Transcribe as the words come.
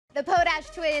The Potash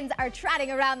twins are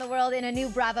trotting around the world in a new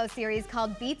Bravo series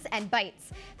called Beats and Bites.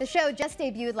 The show just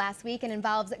debuted last week and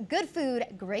involves good food,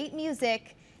 great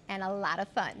music, and a lot of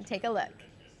fun. Take a look.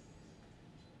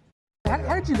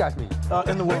 How did you guys meet?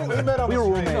 In the wings. We were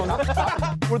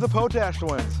roommates. We're the Potash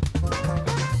twins.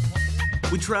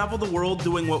 We travel the world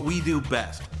doing what we do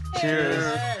best.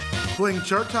 Cheers. Playing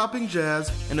chart-topping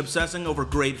jazz and obsessing over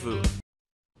great food.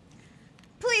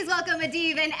 Please welcome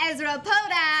Adeev and Ezra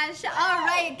Potash. All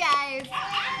right,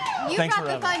 guys. You brought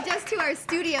the fun just to our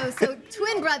studio. So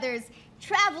twin brothers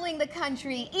traveling the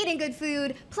country, eating good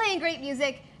food, playing great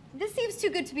music. This seems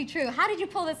too good to be true. How did you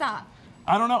pull this off?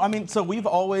 I don't know. I mean, so we've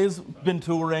always been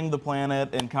touring the planet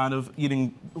and kind of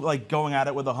eating, like going at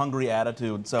it with a hungry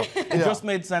attitude. So it just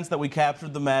made sense that we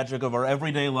captured the magic of our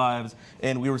everyday lives,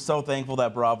 and we were so thankful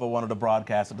that Bravo wanted to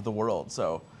broadcast it to the world.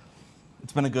 So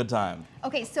it's been a good time.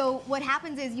 Okay, so what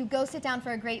happens is you go sit down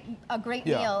for a great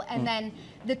meal, and then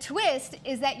the twist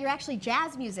is that you're actually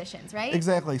jazz musicians, right?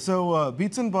 Exactly. So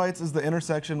Beats and Bites is the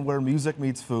intersection where music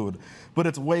meets food, but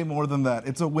it's way more than that.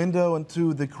 It's a window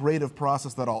into the creative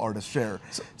process that all artists share.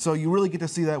 So you really get to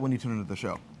see that when you tune into the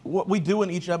show. What we do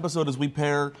in each episode is we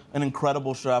pair an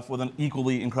incredible chef with an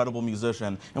equally incredible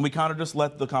musician, and we kind of just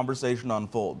let the conversation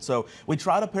unfold. So we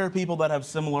try to pair people that have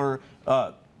similar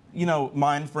you know,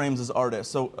 mind frames as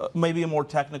artists. So maybe a more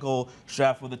technical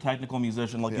chef with a technical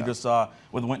musician, like you just saw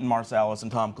with Wynton Marsalis and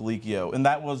Tom Colicchio. And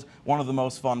that was one of the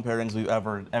most fun pairings we've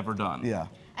ever done. Yeah.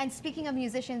 And speaking of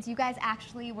musicians, you guys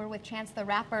actually were with Chance the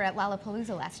Rapper at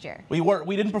Lollapalooza last year. We were.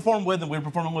 We didn't perform with him. We were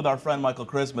performing with our friend Michael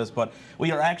Christmas, but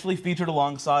we are actually featured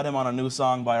alongside him on a new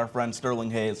song by our friend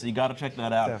Sterling Hayes. So you got to check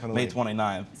that out. May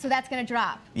 29th. So that's going to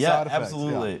drop. Yeah,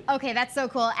 absolutely. Yeah. Okay, that's so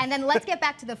cool. And then let's get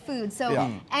back to the food.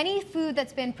 So any food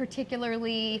that's been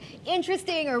particularly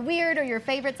interesting or weird or your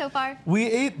favorite so far? We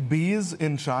ate bees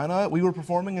in China. We were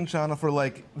performing in China for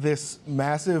like this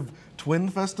massive twin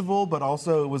festival, but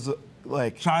also it was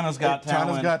like China's Got Talent.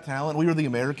 China's Got Talent. We were the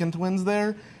American twins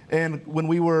there, and when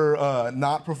we were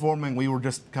not performing, we were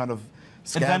just kind of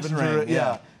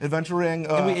adventuring.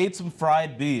 And we ate some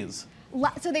fried bees.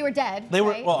 So they were dead. They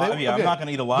were. Well, I'm not going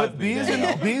to eat a live bee.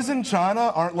 Bees in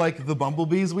China aren't like the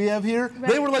bumblebees we have here.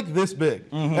 Right. They were like this big,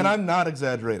 and I'm not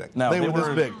exaggerating. No, they were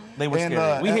this big. They were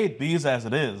scary. We hate bees as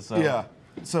it is. So. Yeah.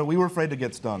 So we were afraid to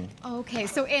get stung. Okay,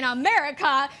 so in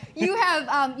America, you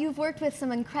have you've worked with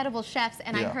some incredible chefs,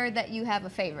 and I heard that you have a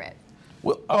favorite.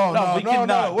 Well,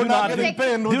 no, we're not getting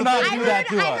pinned. Do not do that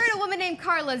to us. I heard a woman named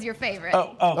Carla is your favorite.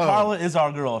 Carla is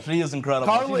our girl. She is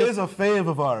incredible. Carla is a fave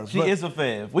of ours. She is a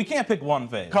fave. We can't pick one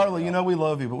fave. Carla, you know we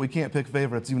love you, but we can't pick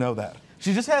favorites. You know that.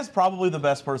 She just has probably the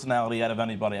best personality out of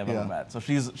anybody I've ever met. So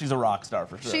she's a rock star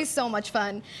for sure. She's so much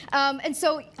fun. And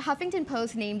so Huffington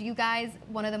Post named you guys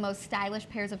one of the most stylish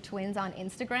pairs of twins on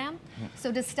Instagram.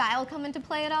 So does style come into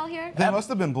play at all here? They must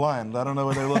have been blind. I don't know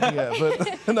what they're looking at.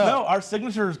 But no, our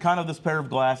signature is kind of this pair of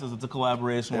glasses. It's a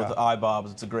collaboration with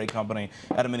iBobs. It's a great company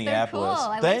out of Minneapolis. They're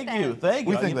cool. Thank you. Thank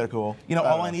you. We think they're cool. You know,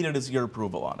 all I needed is your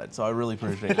approval on it. So I really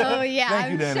appreciate it. Oh, yeah,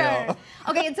 Thank you, Danielle. Sure.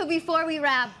 Okay, and so before we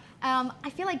wrap, I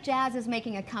feel like jazz is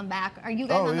making a comeback. Are you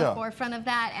guys on the forefront of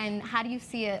that, and how do you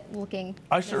see it looking?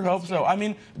 I sure hope so. I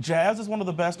mean, jazz is one of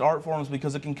the best art forms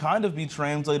because it can kind of be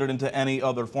translated into any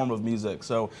other form of music.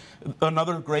 So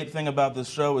another great thing about this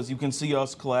show is you can see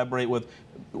us collaborate with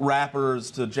rappers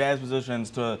to jazz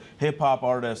musicians to hip-hop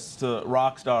artists to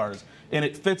rock stars, and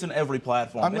it fits in every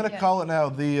platform. I'm going to call it now,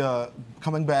 the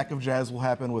coming back of jazz will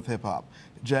happen with hip-hop.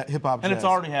 Hip-hop jazz. And it's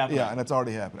already happening. Yeah, and it's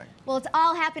already happening. Well, it's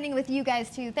all happening with you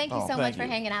guys, too. Thank you so much for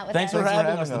hanging out with us. Thanks for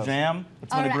having us, The Jam.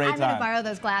 It's been a great time. I'm going to borrow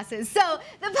those glasses. So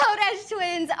the Potash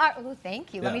twins are... Oh,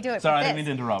 thank you. Let me do it. Sorry, I didn't mean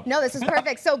to interrupt. No, this is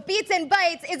perfect. So Beats and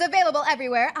Bites is available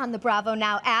everywhere on the Bravo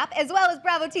Now app, as well as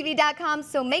BravoTV.com.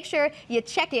 So make sure you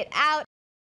check it out.